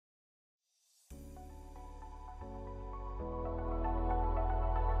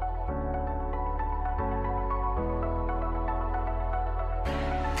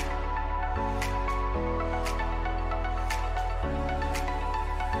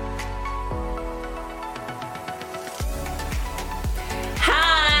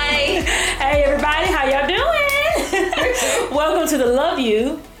Hey everybody, how y'all doing? Welcome to the Love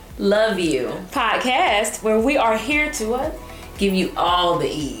You podcast, where we are here to what? Give you all the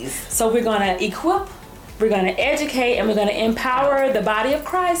ease. So we're going to equip, we're going to educate, and we're going to empower the body of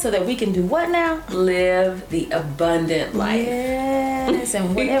Christ so that we can do what now? Live the abundant life. Yes,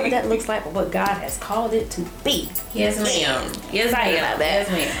 and whatever that looks like, but what God has called it to be. Yes, ma'am. Yes, Excited ma'am. about that. Yes,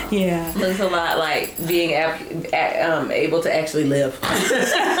 ma'am. Yeah. Looks a lot like being able to actually live.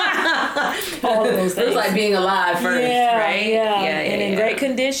 All of those things. Looks like being alive first, right? Yeah. And in great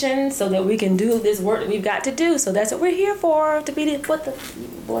condition so that we can do this work that we've got to do. So that's what we're here for, to be the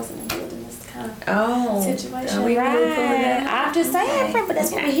blessing and good in this kind of situation. Are we really pulling Right. that? I'm just saying, but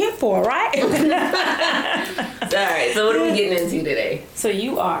that's what we're here for, right? All right, so what are we getting into today? So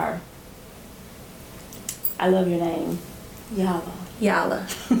you are, I love your name, Yala.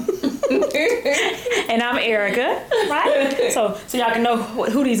 And I'm Erica, right? So y'all can know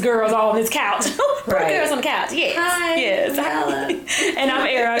who these girls are on this couch. Who Right. the girls on the couch? Yes. Hi, Yes. Yala. And I'm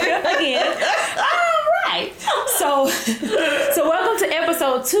Erica again. All right. So welcome to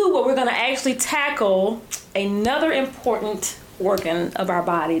episode 2, where we're going to actually tackle another important organ of our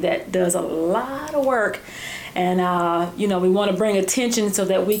body that does a lot of work. And, we want to bring attention so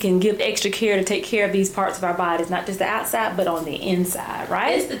that we can give extra care to take care of these parts of our bodies, not just the outside, but on the inside,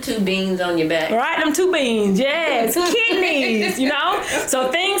 right? It's the 2 beans on your back. Right, them 2 beans, yes, kidneys,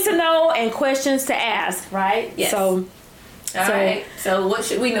 So things to know and questions to ask, right? Yes. So what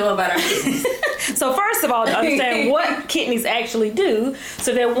should we know about our kidneys? So first of all, to understand what kidneys actually do.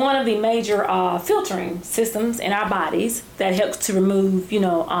 So they're one of the major filtering systems in our bodies that helps to remove,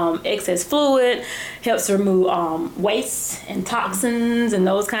 excess fluid, helps to remove waste and toxins and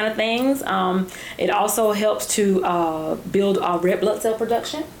those kind of things. It also helps to build red blood cell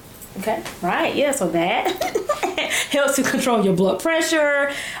production. Okay, right, yeah, so that helps to control your blood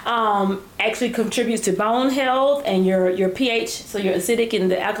pressure, actually contributes to bone health and your pH, so your acidic and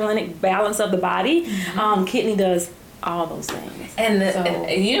the alkalinic balance of the body. Mm-hmm. Kidney does all those things. And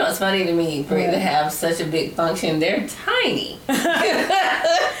it's funny to me, for it to have such a big function, they're tiny.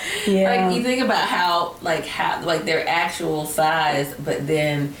 Yeah. Like, you think about how their actual size, but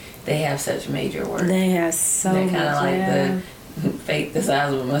then they have such major work. They have so they're much. kind of like the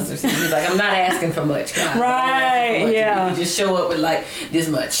size of a mustard seed. He's like, I'm not asking for much. God. Right, yeah. You just show up with like this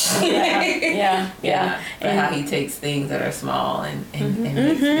much. Yeah. And how he takes things that are small and makes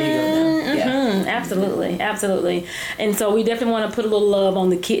big of them. Yeah. Absolutely. And so we definitely want to put a little love on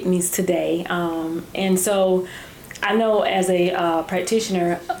the kidneys today. And so I know as a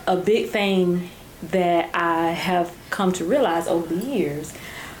practitioner, a big thing that I have come to realize over the years,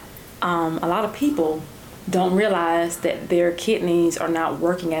 a lot of people don't realize that their kidneys are not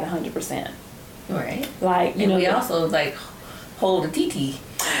working at 100%. Right. Like, we also hold a TT.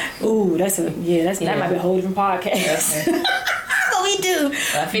 Ooh, that might be a whole different podcast. Okay. What we do.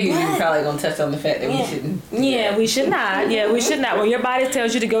 I figured you were probably going to touch on the fact that we shouldn't. Yeah, we should not. Yeah, we should not. When your body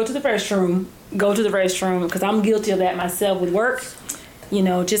tells you to go to the restroom, go to the restroom, because I'm guilty of that myself with work.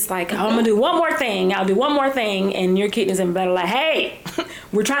 Just like, I'm going to do one more thing. I'll do one more thing. And your kidneys in bed are like, hey,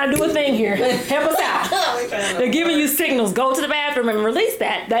 we're trying to do a thing here. Help us out. They're giving you signals. Go to the bathroom and release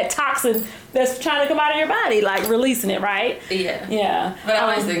that toxin that's trying to come out of your body, like releasing it, right? Yeah. But I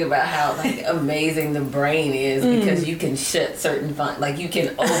always think about how amazing the brain is, because you can shut certain you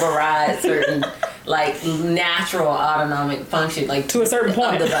can override certain natural autonomic function, to a certain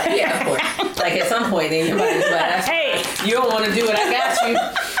point. Yeah, of course. At some point, then your body's like, hey, you don't want to do it. I got you.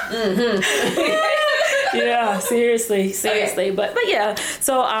 Mm-hmm. Yeah, seriously. Okay. But yeah.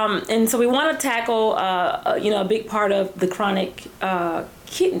 So and so we want to tackle a big part of the chronic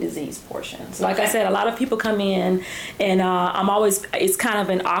kidney disease portion. So like I said, a lot of people come in, and it's kind of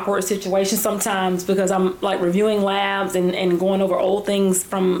an awkward situation sometimes, because I'm reviewing labs and going over old things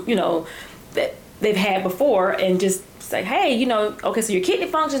from that they've had before, and just say, hey, okay, so your kidney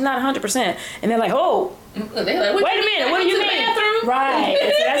function is not 100%, and they're like, oh. They're like, wait a minute, what do you mean? Right.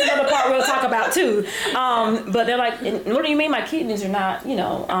 And so that's another part we'll talk about too. But they're like, what do you mean my kidneys are not,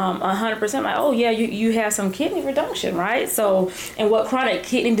 100%? I'm like, oh yeah, you have some kidney reduction, right? So, and what chronic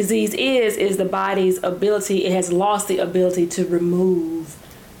kidney disease is the body's ability, it has lost the ability to remove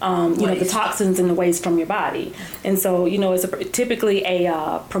the toxins and the waste from your body. And so, it's typically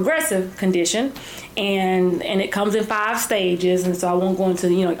a progressive condition. and it comes in 5 stages, and so I won't go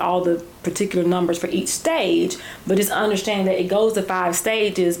into, you know, all the particular numbers for each stage, but just understand that it goes to 5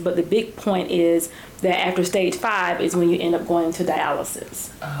 stages. But the big point is that after stage 5 is when you end up going to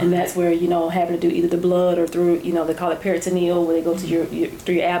dialysis. And that's where, you know, having to do either the blood or through, you know, they call it peritoneal, where they go to your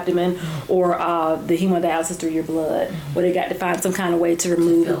through your abdomen, or the hemodialysis through your blood, where they got to find some kind of way to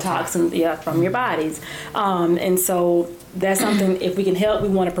remove the toxins from your bodies. And so that's something, if we can help, we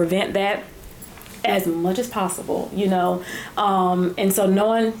want to prevent that as much as possible, you know. And so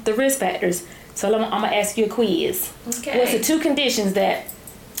knowing the risk factors. So I'm going to ask you a quiz. Okay. What's the 2 conditions that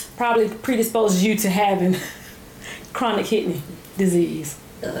probably predisposes you to having chronic kidney disease?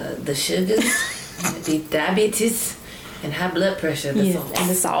 The sugars, the diabetes, and high blood pressure. The salt. And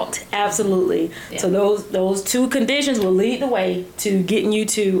the salt, absolutely. Yeah. So those 2 conditions will lead the way to getting you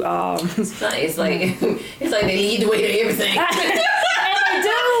to. It's like they lead the way to everything.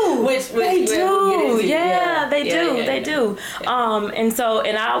 They do. They do. Yeah, they do. They do. And so,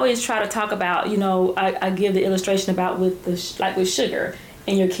 and I always try to talk about, you know, I give the illustration about with with sugar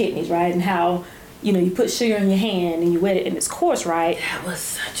in your kidneys, right? And how, you know, you put sugar in your hand and you wet it and it's coarse, right? That was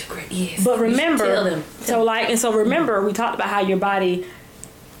such a great, yes. But remember, tell them. Remember, we talked about how your body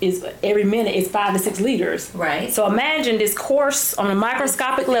is, every minute is 5 to 6 liters. Right. So imagine this course on a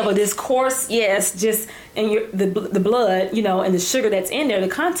microscopic level, this course, just in the blood, you know, and the sugar that's in there, the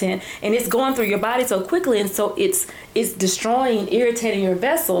content, and it's going through your body so quickly, and so it's destroying, irritating your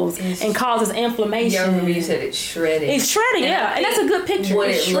vessels and causes inflammation. Yeah, I remember you said it's shredding. It's shredding, and that's a good picture. What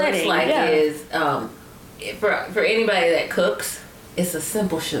it's it shredding, looks like is, for anybody that cooks, it's a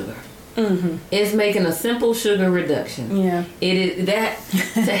simple sugar. Mm-hmm. It's making a simple sugar reduction. Yeah, it is that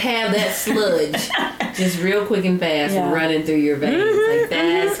to have that sludge just real quick and fast running through your veins. Like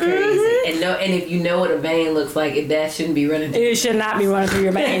that's crazy. And if you know what a vein looks like, that shouldn't be running. It should not be running through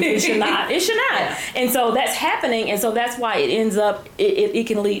your veins. It should not. It should not. Yeah. And so that's happening, and so that's why it ends up. It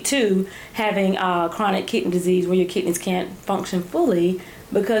can lead to having chronic kidney disease, where your kidneys can't function fully,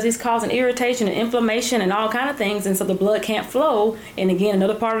 because it's causing irritation and inflammation and all kind of things, and so the blood can't flow. And again,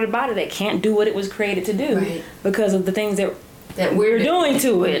 another part of the body that can't do what it was created to do because of the things that we're doing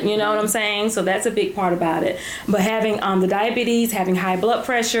to it. You know what I'm saying? So that's a big part about it. But having the diabetes, having high blood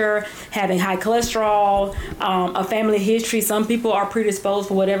pressure, having high cholesterol, a family history. Some people are predisposed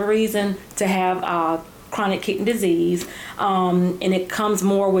for whatever reason to have chronic kidney disease, and it comes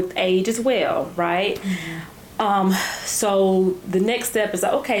more with age as well, right? Mm-hmm. So the next step is,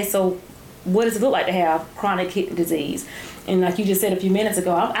 okay, so what does it look like to have chronic kidney disease? And like you just said a few minutes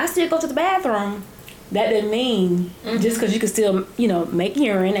ago, I still go to the bathroom. That doesn't mean just because you can still, you know, make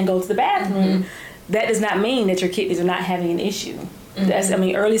urine and go to the bathroom, that does not mean that your kidneys are not having an issue. That's,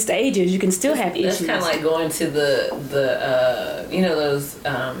 early stages, you can still have issues. That's kind of like going to the you know, those,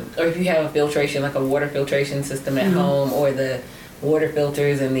 or if you have a filtration, like a water filtration system at home, or the water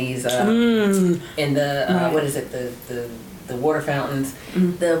filters and these in the what is it, the water fountains,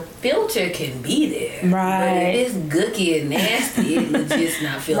 the filter can be there, right? But it is gooky and nasty. It's just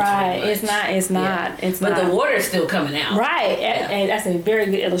not filtered. Right, much. it's not. But the water's still coming out. Right, and that's a very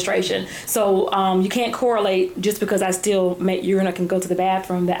good illustration. So you can't correlate just because I still make urine, I can go to the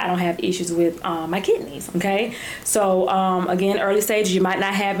bathroom, that I don't have issues with my kidneys. Okay, so again, early stages, you might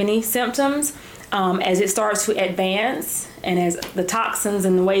not have any symptoms. As it starts to advance, and as the toxins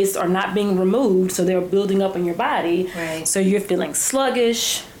and the waste are not being removed, so they're building up in your body. Right. So you're feeling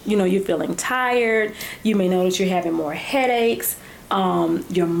sluggish, you know, you're feeling tired. You may notice you're having more headaches.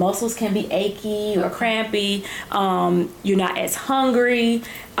 Your muscles can be achy or crampy. You're not as hungry.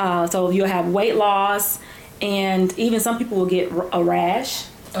 So you'll have weight loss. And even some people will get a rash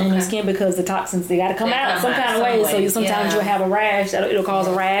in your skin because the toxins, they got to come out some kind of way. So sometimes you'll have a rash. It'll cause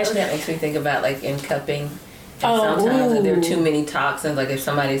a rash. Oh, that makes me think about like in cupping. And sometimes if there are too many toxins, like if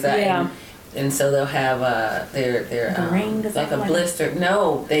somebody's and so they'll have their like a blister.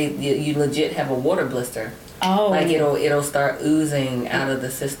 No, you legit have a water blister. Oh, like it'll start oozing out of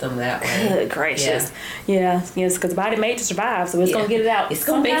the system that way. Good gracious, yes, because the body made to survive, so it's gonna get it out. It's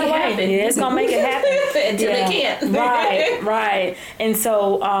gonna make it happen. Yeah, it's gonna make it happen until they can't. Right, and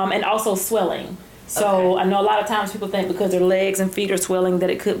so and also swelling. So I know a lot of times people think because their legs and feet are swelling that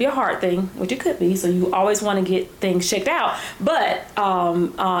it could be a heart thing, which it could be. So you always want to get things checked out. But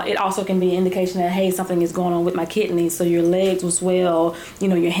it also can be an indication that, hey, something is going on with my kidneys. So your legs will swell, you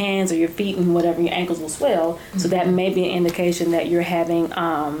know, your hands or your feet and whatever, your ankles will swell. So that may be an indication that you're having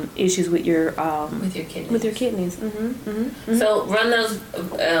issues with your kidneys. With your kidneys. So run those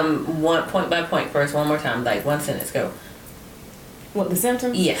one point by point first, one more time, like one sentence, go. What, the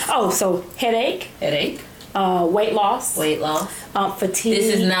symptoms? Yes. Oh, so headache. Weight loss. Fatigue.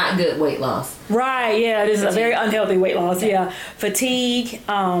 This is not good weight loss. Right, yeah. This is a very unhealthy weight loss, okay. Yeah. Fatigue.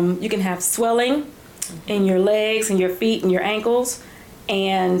 You can have swelling in your legs and your feet and your ankles,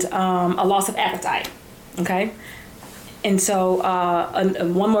 and a loss of appetite, okay? And so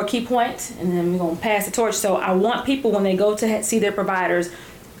one more key point, and then we're going to pass the torch. So I want people, when they go to see their providers,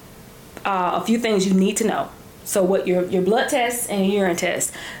 a few things you need to know. So what your blood tests and your urine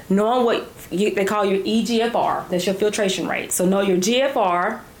tests, knowing what they call your eGFR, that's your filtration rate. So know your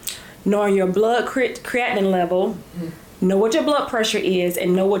GFR, knowing your blood creatinine level, know what your blood pressure is,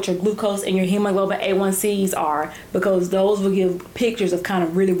 and know what your glucose and your hemoglobin A1Cs are, because those will give pictures of kind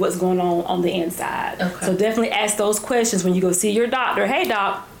of really what's going on the inside. Okay. So definitely ask those questions when you go see your doctor. Hey,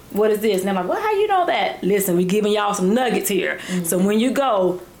 doc, what is this? And I'm like, well, how you know that? Listen, we're giving y'all some nuggets here. Mm-hmm. So when you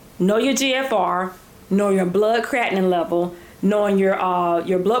go, know your GFR, know your blood creatinine level, knowing your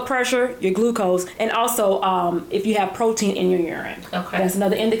blood pressure, your glucose, and also if you have protein in your urine. Okay. That's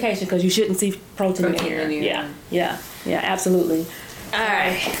another indication, because you shouldn't see protein in your urine. Yeah, absolutely. All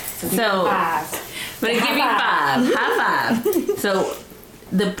right. So I'm going to give you 5. High 5. So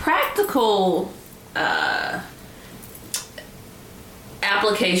the practical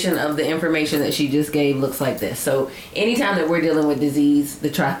application of the information that she just gave looks like this. So anytime that we're dealing with disease, the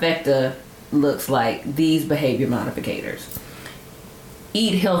trifecta looks like these behavior modificators.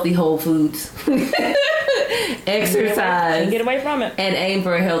 Eat healthy whole foods, exercise, get away from it, and aim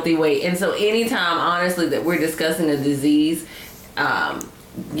for a healthy weight. And so anytime, honestly, that we're discussing a disease,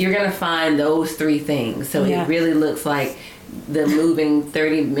 you're going to find those 3 things. So it really looks like the moving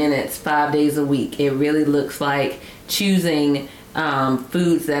 30 minutes, 5 days a week. It really looks like choosing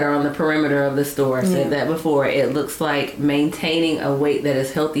foods that are on the perimeter of the store. I said that before. It looks like maintaining a weight that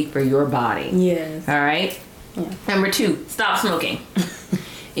is healthy for your body. Yes. All right? Yeah. Number 2, stop smoking.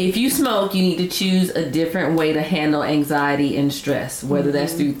 If you smoke, you need to choose a different way to handle anxiety and stress, whether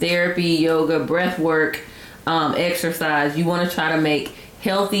that's through therapy, yoga, breath work, exercise. You want to try to make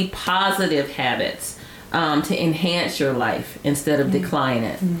healthy, positive habits to enhance your life instead of decline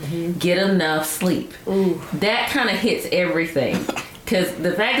it. Mm-hmm. Get enough sleep. Ooh. That kind of hits everything. Because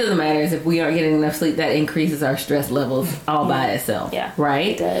the fact of the matter is, if we aren't getting enough sleep, that increases our stress levels all by itself. Yeah.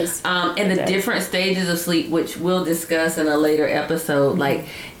 Right? It does. And the different stages of sleep, which we'll discuss in a later episode, like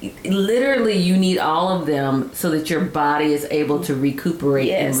literally you need all of them so that your body is able to recuperate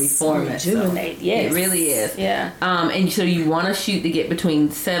and reform itself. Yes. It really is. Yeah. And so you want to shoot to get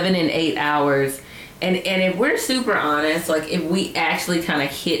between 7 and 8 hours. And if we're super honest, like if we actually kind of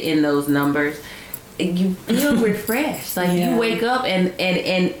hit in those numbers, you feel refreshed. Like you wake up and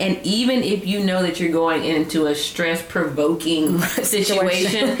even if you know that you're going into a stress provoking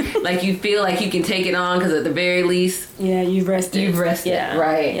situation, like you feel like you can take it on, because at the very least, you've rested. Yeah.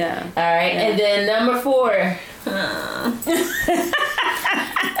 Right. Yeah. All right. Yeah. And then number 4.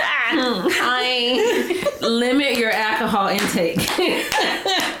 Limit your alcohol intake.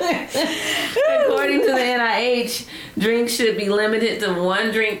 According to the NIH, drinks should be limited to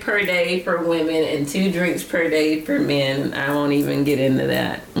 1 drink per day for women and 2 drinks per day for men. I won't even get into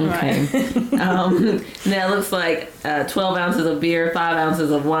that. Okay. Right. That looks like 12 ounces of beer, 5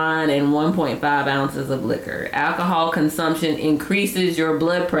 ounces of wine, and 1.5 ounces of liquor. Alcohol consumption increases your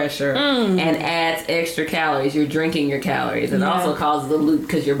blood pressure and adds extra calories. You're drinking your calories. It also causes a loop,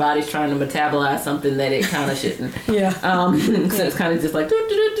 because your body's trying to metabolize something that it kind of shouldn't. So it's kind of just like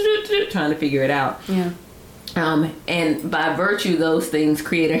trying to figure it out. Yeah. And by virtue, those things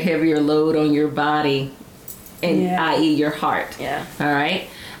create a heavier load on your body, and i.e. your heart. Yeah. All right.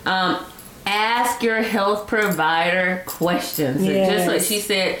 Ask your health provider questions. Just like she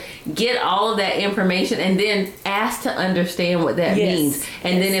said, get all of that information and then ask to understand what that means.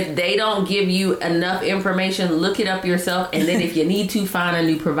 And then if they don't give you enough information, look it up yourself. And then if you need to, find a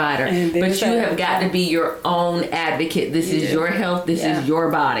new provider. But you have got to be your own advocate. This is your health. This is your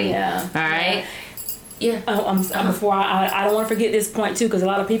body. Yeah. All right. Yeah. Before I don't want to forget this point too, because a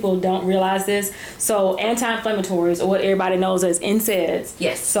lot of people don't realize this. So anti-inflammatories, or what everybody knows as NSAIDs.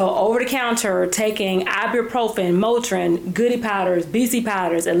 Yes. So over the counter, taking ibuprofen, Motrin, Goody powders, BC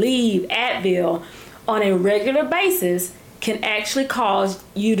powders, Aleve, Advil on a regular basis can actually cause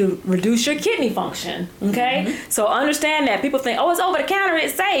you to reduce your kidney function. Okay. Mm-hmm. So understand that. People think, it's over the counter,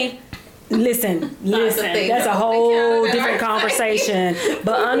 it's safe. Listen, that's a whole different conversation.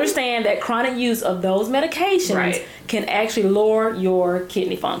 But understand that chronic use of those medications can actually lower your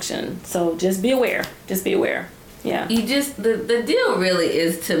kidney function. So just be aware. Yeah. The deal really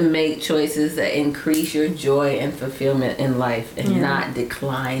is to make choices that increase your joy and fulfillment in life and not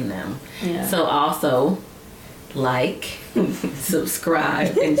decline them. Yeah. So also, like,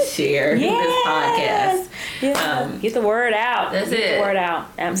 subscribe, and share this podcast. Yeah. Get the word out. That's it. Get the word out.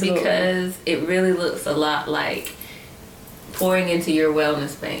 Absolutely. Because it really looks a lot like pouring into your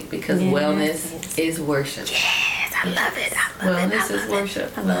wellness bank, because wellness is worship. Yes, I love it. I love wellness it. is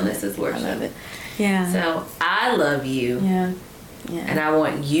worship. Wellness is worship. I love it. Yeah. So I love you. Yeah. Yeah. And I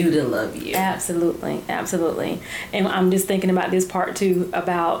want you to love you. Absolutely. Absolutely. And I'm just thinking about this part too,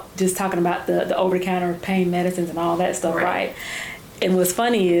 about just talking about the over-the-counter pain medicines and all that stuff, right? And what's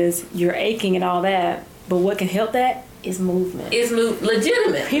funny is you're aching and all that, but what can help that is movement. It's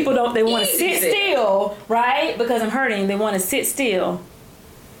legitimate. People they want to sit still, right? Because I'm hurting, they want to sit still.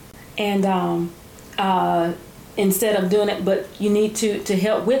 And instead of doing it, but you need to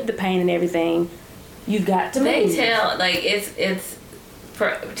help with the pain and everything, you've got to move. They tell, like, it's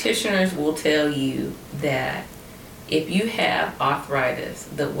practitioners will tell you that if you have arthritis,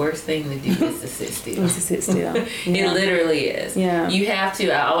 the worst thing to do is to sit still. Is to sit still. It literally is. Yeah. You have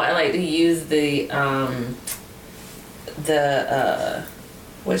to. I like to use the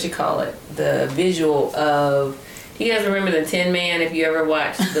what you call it? The visual of. Do you guys remember the Tin Man? If you ever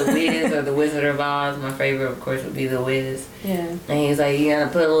watched The Wiz or The Wizard of Oz, my favorite, of course, would be The Wiz. Yeah. And he's like, you gotta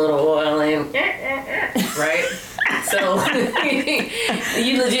put a little oil in, right? So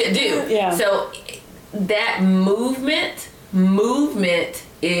you legit do. Yeah. So that movement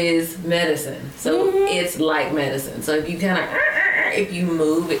is medicine. So it's like medicine. So if you if you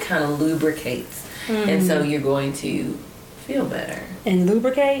move, it kind of lubricates, and so you're going to feel better. And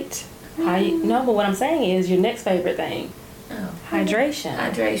lubricate. No, but what I'm saying is your next favorite thing. Oh. Hydration.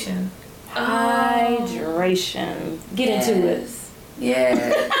 Hydration. Hydration. Get into it. Yeah.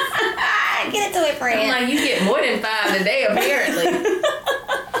 Get into it, friend. I'm like, you get more than 5 a day, apparently.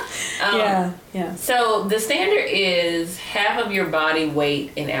 Yeah. So the standard is half of your body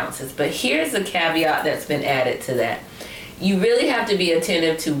weight in ounces. But here's the caveat that's been added to that. You really have to be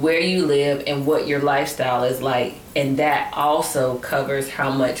attentive to where you live and what your lifestyle is like. And that also covers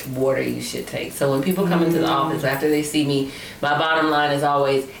how much water you should take. So when people come into the office, after they see me, my bottom line is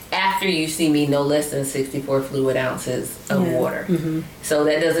always, after you see me, no less than 64 fluid ounces of water. Mm-hmm. So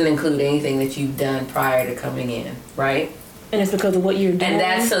that doesn't include anything that you've done prior to coming in, right? And it's because of what you're doing. And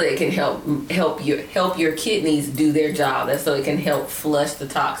that's so that it can help your kidneys do their job. That's so it can help flush the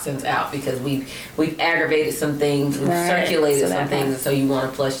toxins out, because we've aggravated some things, we've circulated some things, and so you want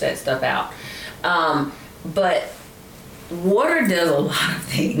to flush that stuff out. But water does a lot of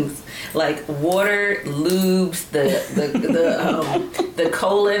things. Like water lubes the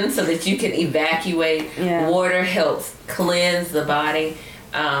colon so that you can evacuate. Yeah. Water helps cleanse the body,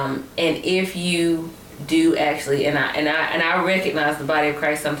 and if you do actually, and I recognize the body of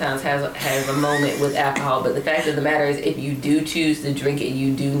Christ sometimes has a moment with alcohol, but the fact of the matter is, if you do choose to drink it,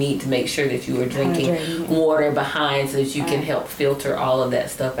 you do need to make sure that you are drinking water behind, so that you can help filter all of that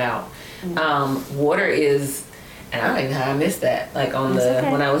stuff out. Water is, and I don't even know how I missed that, like on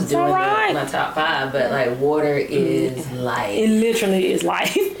when I was doing my top 5, but like water is life. It literally is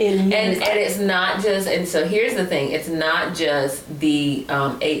life. And it's not just, and so here's the thing, it's not just the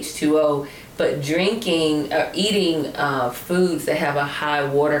H2O, but drinking or eating foods that have a high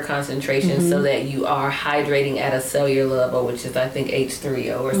water concentration, so that you are hydrating at a cellular level, which is, I think,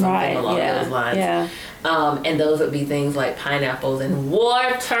 H3O or something along those lines. Yeah. And those would be things like pineapples and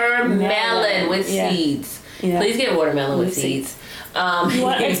watermelon with seeds. Yeah. Please get watermelon with seeds. You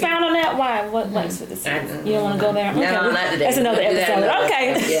want to expound on that? Why? What's with the seeds? You don't want to go there? Okay. No, not today. That's another episode.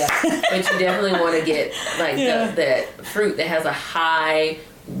 Okay. Yeah. But you definitely want to get like that fruit that has a high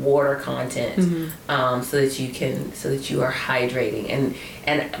water content, so that you are hydrating.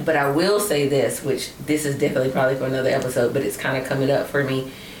 But I will say this, which this is definitely probably for another episode, but it's kind of coming up for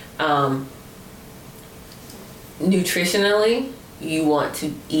me. Nutritionally, you want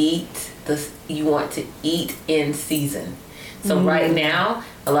to eat in season. So right now,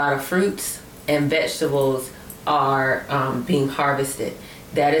 a lot of fruits and vegetables are being harvested.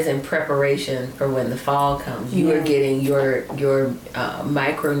 That is in preparation for when the fall comes. You are getting your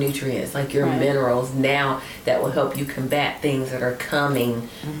micronutrients, like your minerals now, that will help you combat things that are coming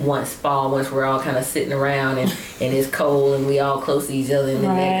once we're all kind of sitting around and it's cold and we all close to each other, and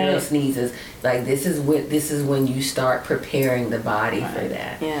then that girl sneezes. Like this is when you start preparing the body for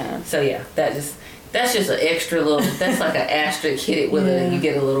that. Yeah. So that's just an extra little. That's like an asterisk. Hit it with you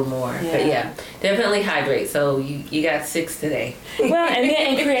get a little more. Yeah. But definitely hydrate. So you got 6 today. Well,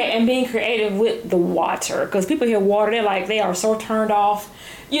 and being creative with the water, because people hear water, they're like, they are so turned off.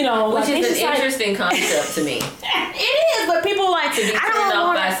 You know, which is an interesting concept to me. It is, but people like to be turned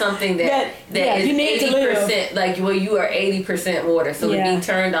off by something that is you need 80%. Like, well, you are 80% water, so to be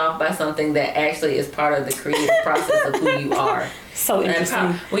turned off by something that actually is part of the creative process of who you are. So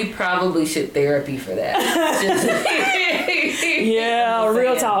interesting. We probably should therapy for that. Yeah,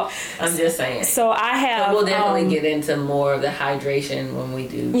 real talk. I'm just saying. So I have. So we'll definitely get into more of the hydration when we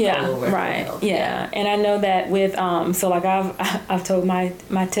do. Right. Yeah, and I know that with so like I've told my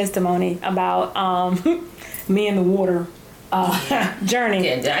testimony about me and the water journey.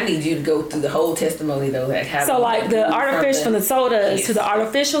 Yeah, I need you to go through the whole testimony though. So like the artificial from the sodas to the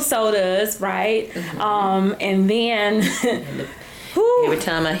artificial sodas, right? Mm-hmm. And then. Every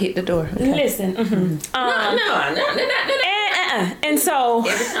time I hit the door. Okay. Listen. Mm-hmm. No. And so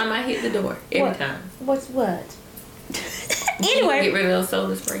every time I hit the door. Every time. What? Anyway, get rid of those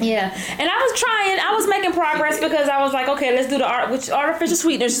soda springs. Yeah, and I was making progress because I was like, okay, let's do the artificial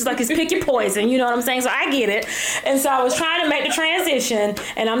sweeteners. Just like it's pick your poison, you know what I'm saying? So I get it, and so I was trying to make the transition,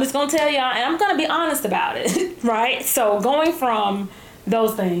 and I'm just gonna tell y'all, and I'm gonna be honest about it, right? So going from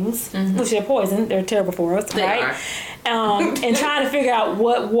those things, which are poison, they're terrible for us, right? And trying to figure out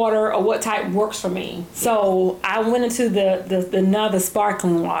what water or what type works for me. So I went into the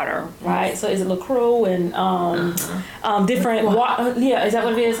sparkling water, right? So is it LaCroix and different yeah, is that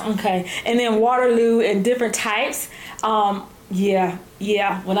what it is? Okay. And then Waterloo and different types. Yeah.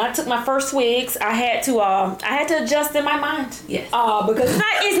 When I took my first swigs, I had to adjust in my mind. Yes. Because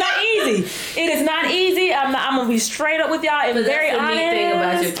it's not easy. It is not easy. I'm gonna be straight up with y'all and very honest. That's the neat thing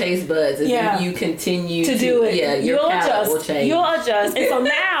about your taste buds is if you continue to do it. Yeah, your palate will change. You'll adjust. And so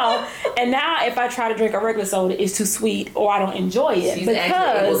now if I try to drink a regular soda, it's too sweet or I don't enjoy it. She's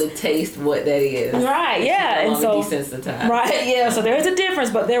actually able to taste what that is. Right. Yeah. And so desensitized. Right. Yeah. So there's a difference,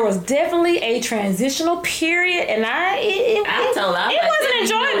 but there was definitely a transitional period, and it wasn't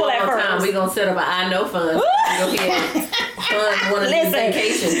enjoyable at first. We're gonna set up an I know fund. Go ahead, fund one of these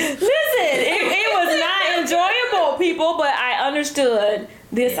vacations. Listen, it was not enjoyable, people, but I understood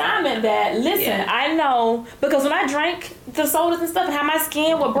the assignment that I know, because when I drank the sodas and stuff and how my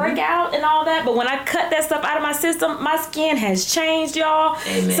skin would break out and all that, but when I cut that stuff out of my system, my skin has changed, y'all.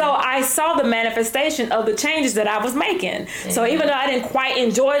 Amen. So I saw the manifestation of the changes that I was making. Amen. So even though I didn't quite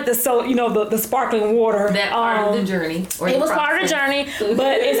enjoy the sparkling water, that part of the journey, it was part of the journey,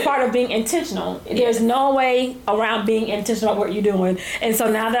 but it's part of being intentional. There's no way around being intentional about what you're doing. And so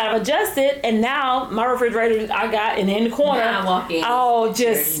now that I've adjusted, and now my refrigerator I got in the corner, now I walk in.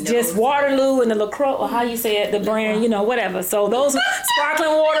 Just Waterloo and the LaCroix, or how you say it, the brand, whatever. So those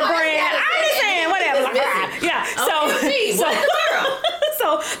sparkling water brand, I understand, whatever. Yeah.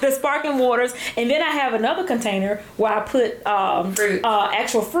 So the sparkling waters, and then I have another container where I put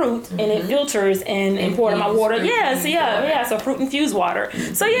actual fruit, and it filters and pour in my water. So fruit infused water.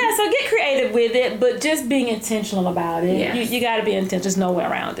 So get creative with it, but just being intentional about it. Yes. You got to be intentional. There's no way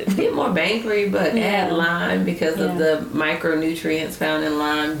around it. Get more bang for your buck. Add lime because of the micronutrients found in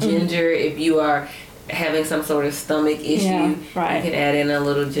lime. Ginger, if you are having some sort of stomach issue, you can add in a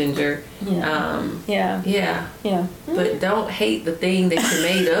little ginger. But don't hate the thing that you're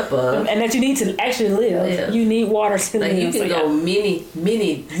made up of, and that you need to actually live. You need water to live. You can go many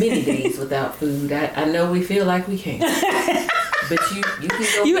days without food. I know we feel like we can't. But you can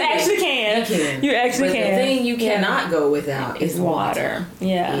go. You actually can. You actually but can. The thing you cannot go without is water.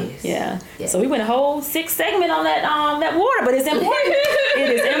 Yeah. So we went a whole 6 segment on that water, but it's important. It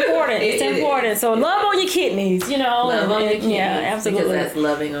is important. It's important. So love on your kidneys, Love on your kidneys. Yeah, absolutely. Because that's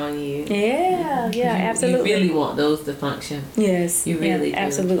loving on you. Yeah, absolutely. You really want those to function. Yes. You really do.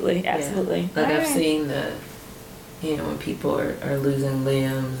 Absolutely. Like I've seen when people are losing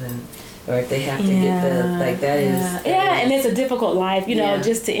limbs or if they have to get that is and it's a difficult life,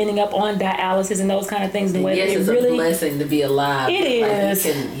 just to ending up on dialysis and those kind of things. Yes, it's really a blessing to be alive. It is.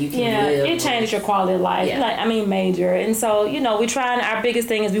 You can live. It changes your quality of life. Major. And so, we try, and our biggest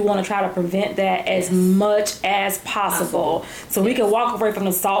thing is we want to try to prevent that as much as possible. So we can walk away from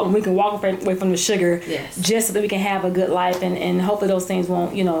the salt and we can walk away from the sugar just so that we can have a good life, and hopefully those things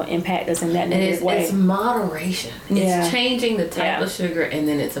won't, impact us in that negative way. It's moderation. It's changing the type of sugar, and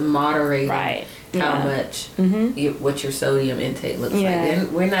then it's a moderating how much what your sodium intake looks like.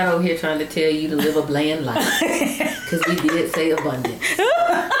 And we're not over here trying to tell you to live a bland life, because we did say abundance.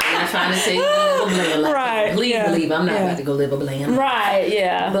 I'm not trying to tell you to live a bland life. Please believe I'm not about to go live a bland life.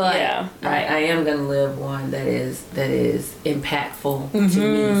 But I am going to live one that is impactful to me,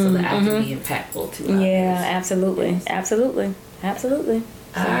 so that I can be impactful to others. Absolutely.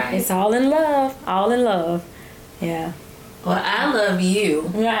 So it's all in love. All in love. Yeah. Well, I love you.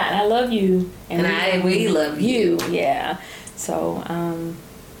 Right, I love you. And we love you. Yeah. So,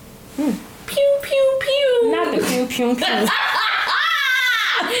 Pew, pew, pew. Not the pew, pew, pew.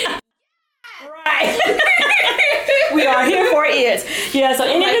 Right. We are here for it. Yeah, so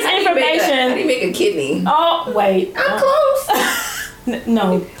any of this information. How do you make a kidney? Oh, wait. I'm close.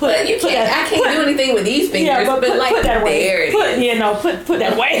 No, but you can't. I can't do anything with these fingers. Yeah, but like put that away. There it is. Put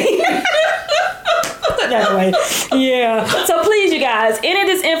that away. Put that away. Yeah. So please, you guys, any of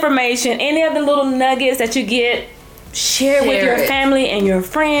this information, any of the little nuggets that you get, share with your family and your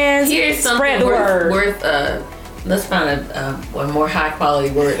friends. Here's something spread the word. Let's find a more high quality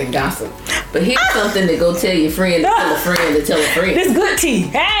word than gossip. But here's something to go tell your friend to tell a friend to tell a friend. This good tea.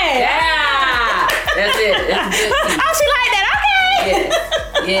 Hey. Yeah. That's it. That's good tea. Oh, she like that. Okay.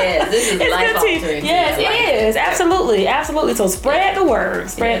 Yes, this is life altering. Yes, it is. Absolutely. Absolutely. So spread the word.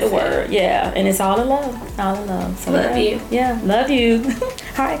 Spread the word. Yeah. And it's all in love. All in love. So love you. Yeah. Love you.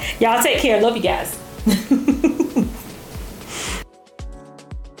 All right. Y'all take care. Love you guys.